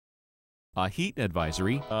A heat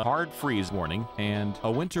advisory, a hard freeze warning, and a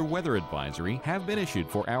winter weather advisory have been issued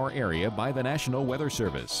for our area by the National Weather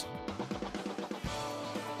Service.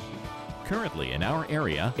 Currently in our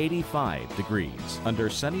area, 85 degrees under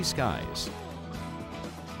sunny skies.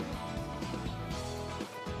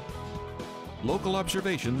 Local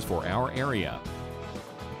observations for our area.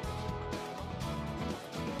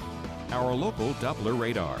 Our local Doppler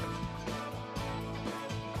radar.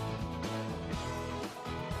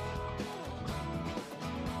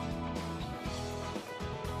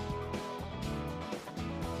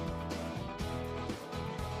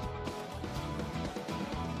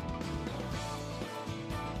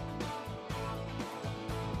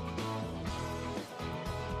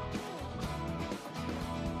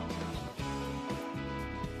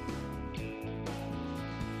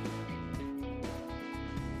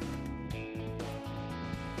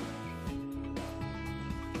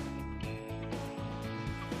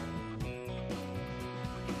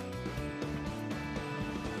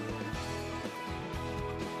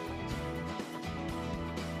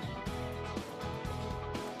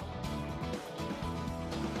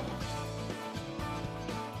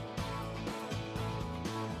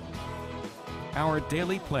 Our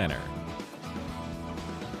daily planner.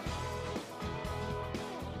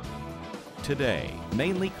 Today,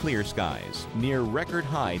 mainly clear skies, near record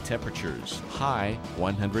high temperatures, high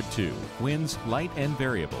 102, winds light and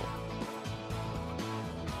variable.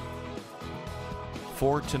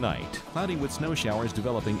 For tonight, cloudy with snow showers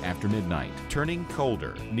developing after midnight, turning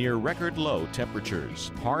colder, near record low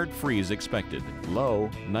temperatures, hard freeze expected, low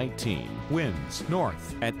 19, winds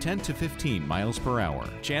north at 10 to 15 miles per hour,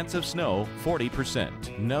 chance of snow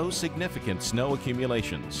 40%, no significant snow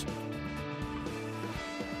accumulations.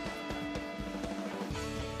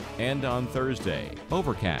 And on Thursday,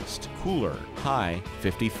 overcast, cooler, high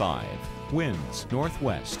 55, winds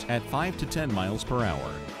northwest at 5 to 10 miles per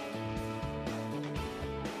hour.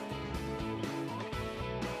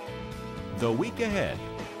 The week ahead